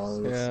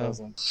 $18. Yeah.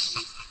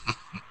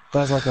 I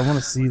was like, I want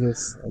to see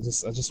this. I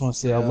just want to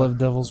see. I Yeah. love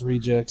Devil's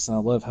Rejects, and I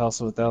love House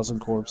of a Thousand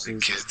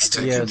Corpses. Kids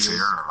Yeah, tickets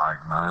here are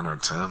like 9 or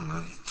 10,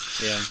 man.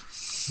 Yeah.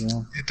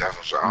 Yeah. It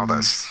definitely,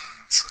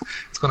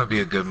 it's going to be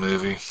a good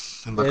movie.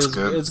 It looks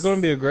good. It's going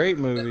to be a great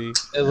movie.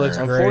 It looks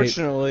Yeah. great.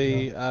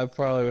 Unfortunately, I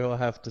probably will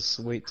have to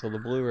wait till the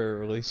Blu-ray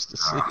release to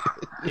see it.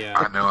 Yeah.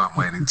 I know I'm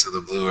waiting to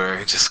the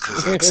Blu-ray just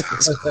because it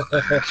sounds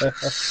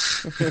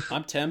cool.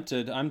 I'm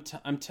tempted. I'm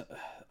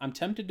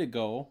tempted to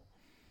go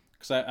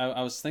because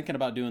I was thinking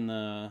about doing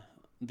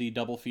the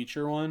double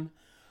feature one.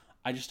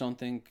 I just don't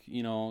think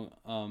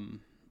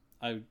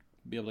I'd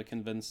be able to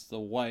convince the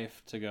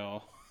wife to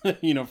go,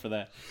 for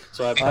that.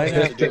 So I probably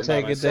have do to it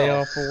by take a day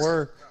myself. off of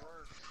work.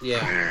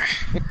 Yeah,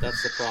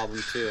 that's the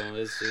problem too.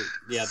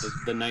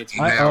 The nights.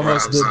 I Yeah,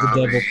 almost Rob did the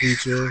Zombie. double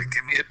feature.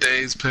 Give me a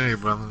day's pay,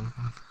 brother.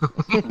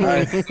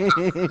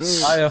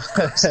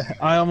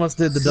 I almost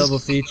did the double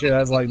feature. I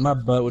was like, my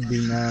butt would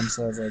be numb,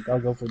 so I was like, I'll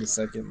go for the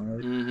second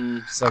night. Mm-hmm.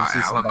 So I could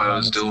see some Alamo's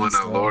behind the doing scenes a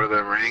stuff. Lord of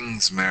the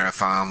Rings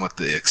marathon with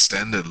the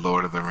extended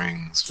Lord of the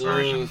Rings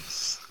version.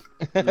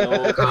 No,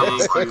 I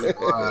was thank you.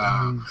 like,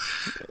 wow.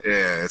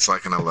 Yeah, it's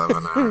like an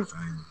 11-hour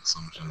thing.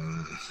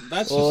 Something.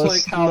 That's just Well, like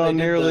it's how not they did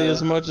nearly the,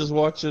 as much as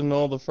watching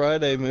all the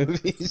Friday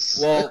movies.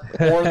 Well,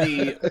 or all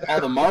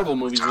the Marvel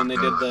movies when they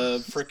did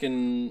the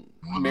freaking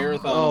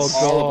marathon. Oh, of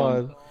all of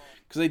them. God.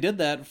 Because they did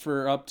that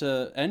for up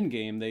to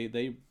Endgame.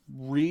 They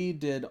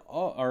redid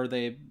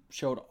they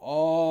showed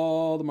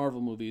all the Marvel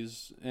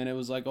movies, and it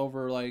was like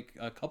over like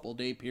a couple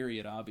day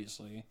period.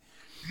 Obviously,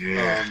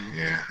 Yeah,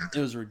 yeah. it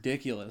was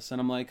ridiculous. And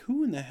I'm like,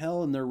 who in the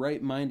hell in their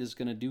right mind is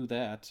going to do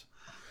that?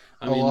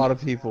 I A mean, lot of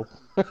people.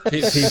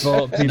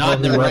 People Not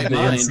in who their love right the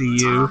mind.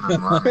 MCU.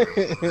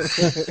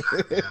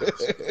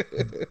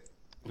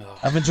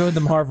 I've enjoyed the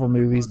Marvel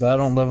movies, but I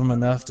don't love them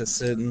enough to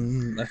sit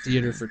in a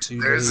theater for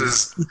 2 There's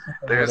days. this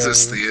Whatever.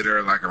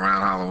 theater like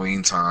around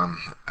Halloween time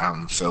out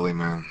in Philly,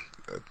 man.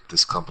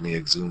 This company,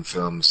 Exhume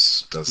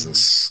Films, does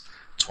this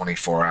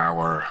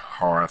 24-hour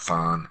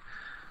horror-thon.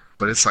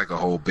 But it's like a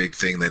whole big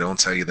thing. They don't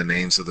tell you the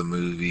names of the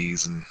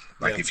movies, and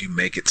like if you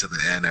make it to the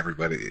end,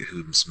 everybody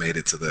who's made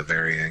it to the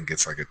very end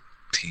gets like a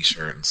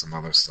T-shirt and some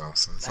other stuff.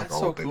 So it's like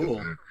That's a whole so big cool.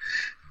 event.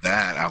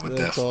 that I would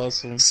That's definitely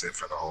awesome. sit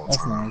for the whole That's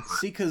time. nice.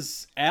 See,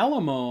 because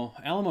Alamo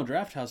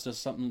Drafthouse does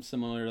something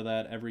similar to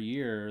that every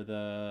year.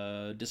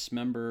 The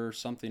Dismember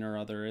something or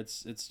other.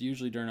 It's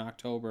usually during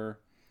October.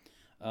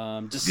 Yeah,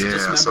 I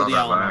Dismember saw the that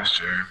Alamo. last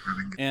year.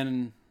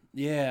 And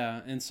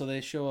yeah, and so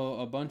they show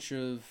a bunch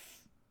of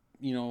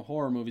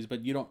horror movies,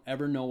 but you don't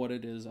ever know what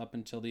it is up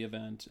until the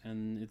event,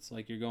 and it's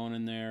like you're going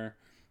in there,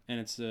 and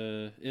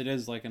it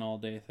is like an all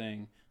day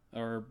thing,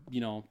 or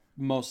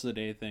most of the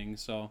day thing.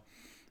 So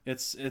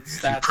it's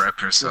If that you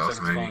prep yourself,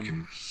 it's maybe fun. you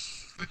can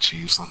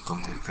achieve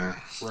something like that.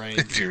 Right.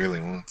 If you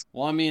really want.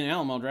 Well, I mean,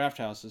 Alamo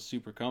Drafthouse is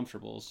super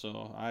comfortable,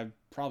 so I'd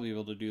probably be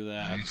able to do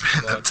that. You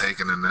end up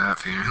taking a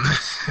nap here and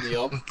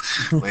Yep.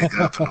 there. Wake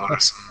up and order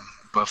some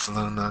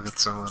buffalo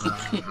nuggets or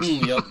whatever.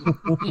 Yep.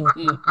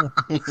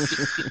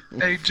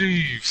 Hey,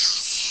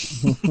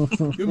 Jeeves.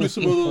 Give me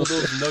some of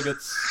those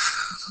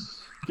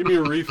nuggets. Give me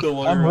a refill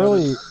while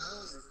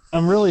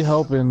I'm really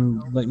hoping,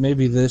 like,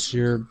 maybe this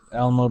year,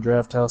 Alamo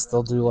Drafthouse,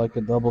 they'll do like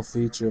a double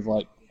feature of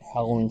like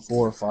Halloween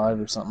 4 or 5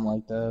 or something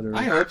like that, or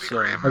I hope so.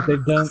 like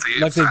they've done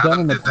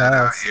in the did that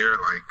out past. here,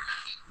 like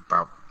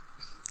about,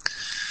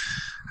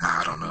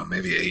 I don't know,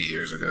 maybe 8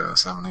 years ago,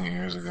 7, 8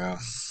 years ago.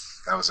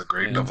 That was a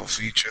great Yeah. double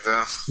feature,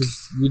 though.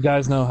 You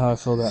guys know how I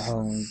feel about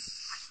Halloween.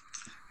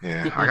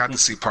 Yeah, I got to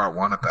see part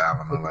 1 at the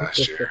Alamo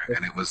last year,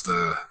 and it was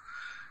the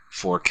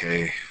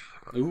 4K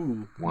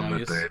Ooh, one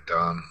nice. that they had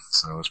done,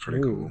 so it was pretty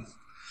Ooh. cool.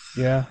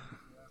 Yeah.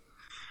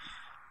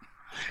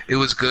 It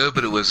was good,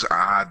 but it was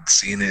odd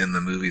seeing it in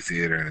the movie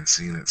theater and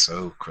seeing it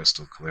so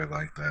crystal clear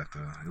like that,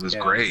 though. It was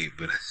Yeah. great,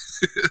 but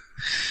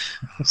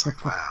I was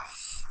like, wow,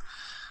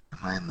 am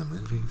I in the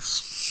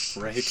movies?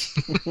 Right.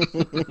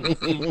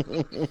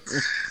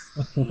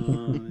 Oh,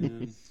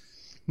 man.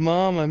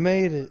 Mom, I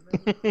made it.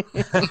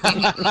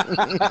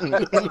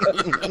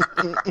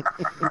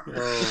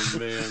 Oh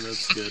man,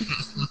 that's good.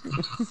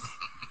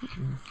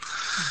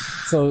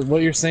 So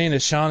what you're saying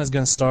is Sean is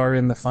going to star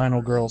in the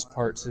Final Girls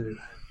Part 2.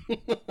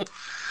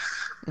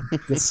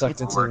 Get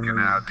sucked into the Working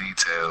movie. out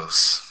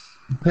details.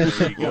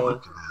 There you go.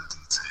 Working out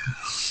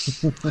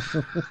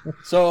details.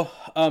 So,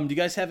 do you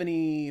guys have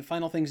any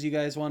final things you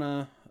guys want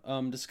to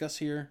discuss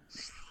here?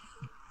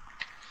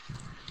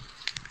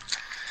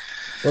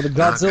 Well, the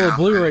Godzilla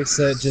Blu-ray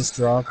set just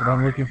dropped, and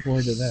I'm looking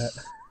forward to that.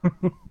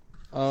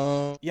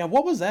 Yeah,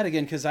 what was that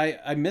again? Because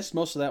I missed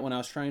most of that when I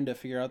was trying to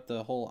figure out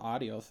the whole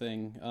audio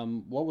thing.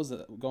 What was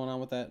going on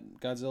with that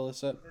Godzilla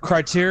set?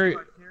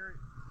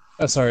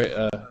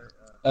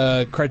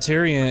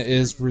 Criterion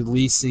is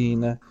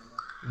releasing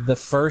the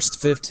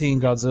first 15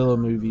 Godzilla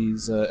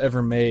movies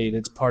ever made.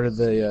 It's part of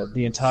the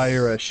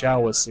entire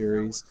Showa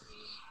series,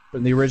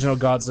 from the original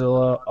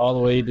Godzilla all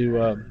the way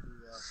to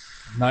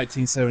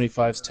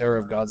 1975's Terror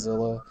of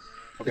Godzilla.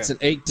 Okay. It's an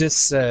 8-disc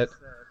set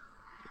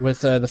with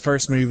the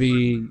first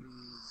movie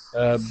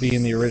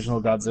being the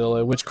original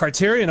Godzilla, which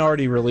Criterion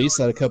already released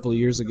that a couple of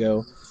years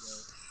ago.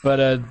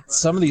 But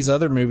some of these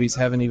other movies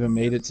haven't even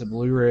made it to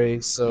Blu-ray,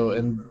 and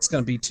it's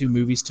going to be 2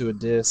 movies to a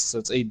disc, so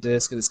it's 8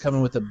 discs, and it's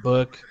coming with a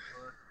book.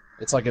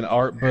 It's like an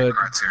art book,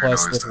 Criterion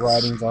plus always with does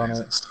writings on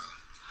amazing it. stuff.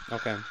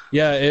 Okay.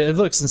 Yeah, it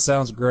looks and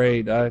sounds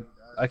great. I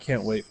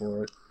can't wait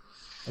for it.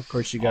 Of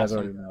course, you guys Awesome.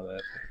 already know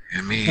that.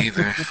 Yeah, me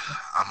either.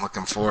 I'm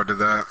looking forward to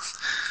that.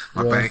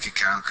 My Yeah. bank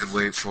account could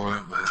wait for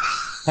it, but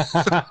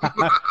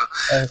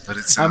but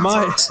it I sounds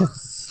might, awesome.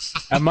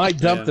 I might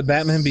dump Yeah. the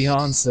Batman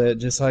Beyond set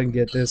just so I can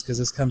get this, because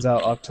this comes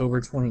out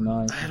October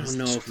 29th. I don't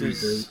know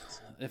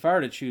if I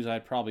were to choose,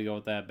 I'd probably go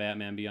with that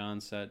Batman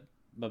Beyond set,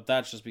 but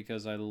that's just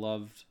because I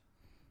loved,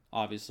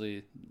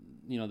 obviously,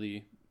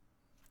 the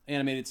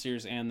animated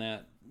series and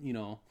that,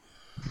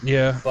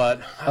 Yeah.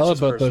 But I love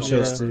both those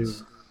shows too.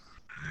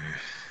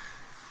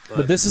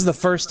 But this is the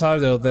first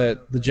time, though,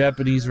 that the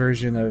Japanese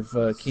version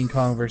of King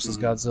Kong vs.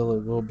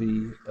 Godzilla will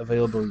be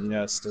available in the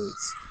United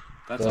States.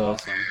 That's So-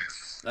 awesome.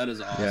 That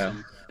is awesome. Yeah.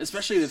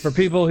 Especially if, For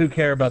people who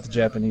care about the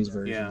Japanese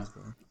version. Yeah.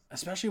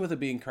 especially with it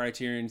being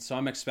Criterion, so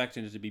I'm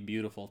expecting it to be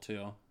beautiful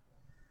too.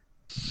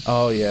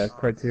 Oh, yeah.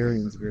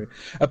 Criterion's great.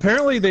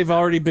 Apparently, they've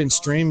already been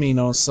streaming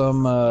on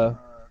some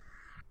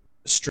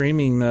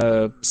streaming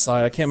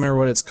site. I can't remember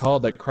what it's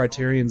called that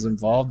Criterion's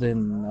involved in.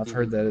 And I've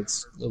heard that it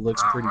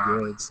looks pretty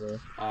good. So,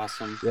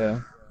 Awesome.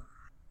 yeah.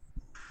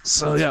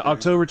 So, yeah,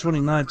 October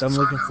 29th. I'm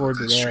looking forward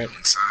to The that.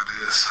 streaming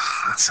side is.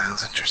 That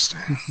sounds interesting.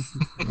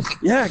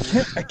 Yeah,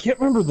 I can't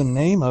remember the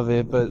name of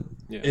it, but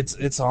Yeah.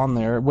 it's on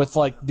there with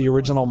like the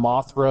original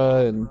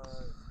Mothra and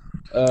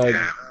Yeah.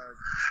 the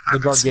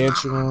I've been seeing that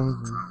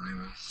Gargantuan,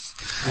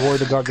 one. War of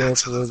the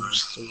Gargantuan,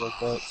 Godzilla things like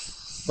that.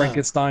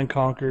 Frankenstein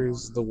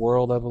conquers the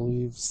world, I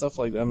believe, stuff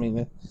like that. I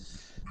mean,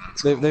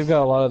 they've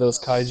got a lot of those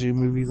kaiju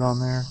movies on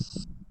there.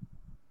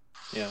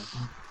 Yeah.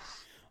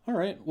 All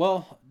right.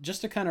 Well,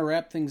 just to kind of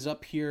wrap things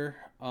up here,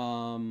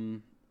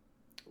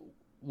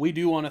 we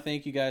do want to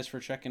thank you guys for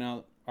checking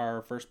out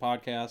our first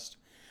podcast.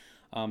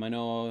 I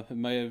know it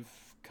may have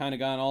kind of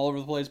gone all over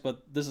the place,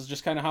 but this is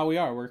just kind of how we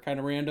are. We're kind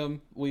of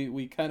random.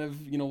 We kind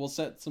of, we'll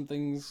set some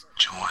things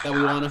that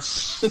we want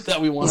to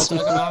that we want to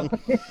talk about.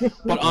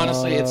 But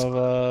honestly, it's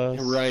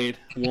right,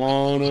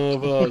 one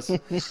of us.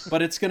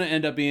 But it's gonna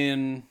end up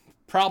being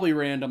probably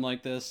random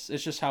like this.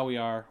 It's just how we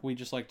are. We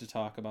just like to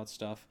talk about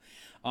stuff.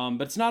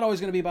 But it's not always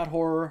going to be about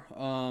horror.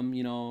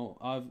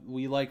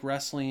 We like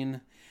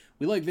wrestling.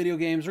 We like video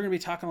games. We're going to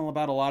be talking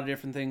about a lot of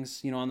different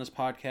things, on this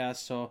podcast.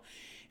 So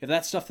if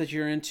that's stuff that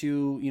you're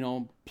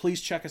into, please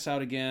check us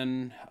out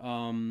again.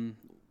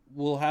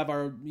 We'll have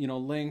our,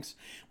 links.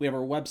 We have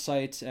our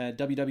website at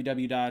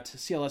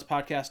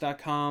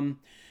www.clspodcast.com.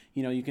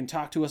 You can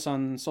talk to us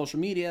on social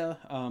media.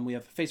 We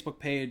have a Facebook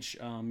page.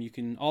 You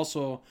can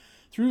also,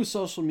 through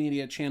social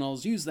media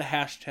channels, use the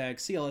hashtag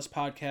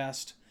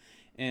CLSPodcast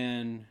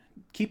and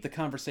keep the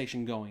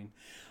conversation going.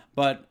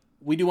 But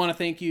we do want to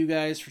thank you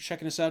guys for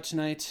checking us out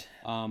tonight.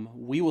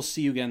 We will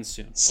see you again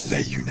soon.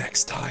 Slay you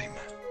next time.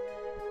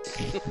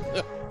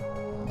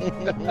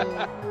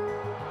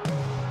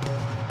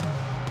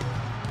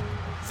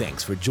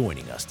 Thanks for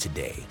joining us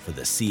today for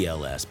the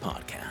CLS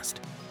Podcast.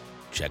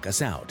 Check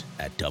us out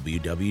at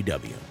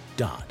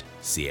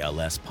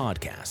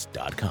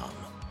www.clspodcast.com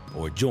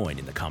or join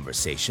in the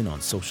conversation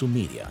on social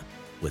media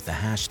with the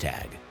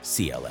hashtag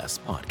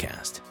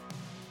CLSPodcast.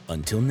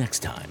 Until next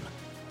time,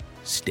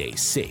 stay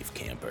safe,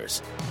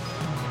 campers.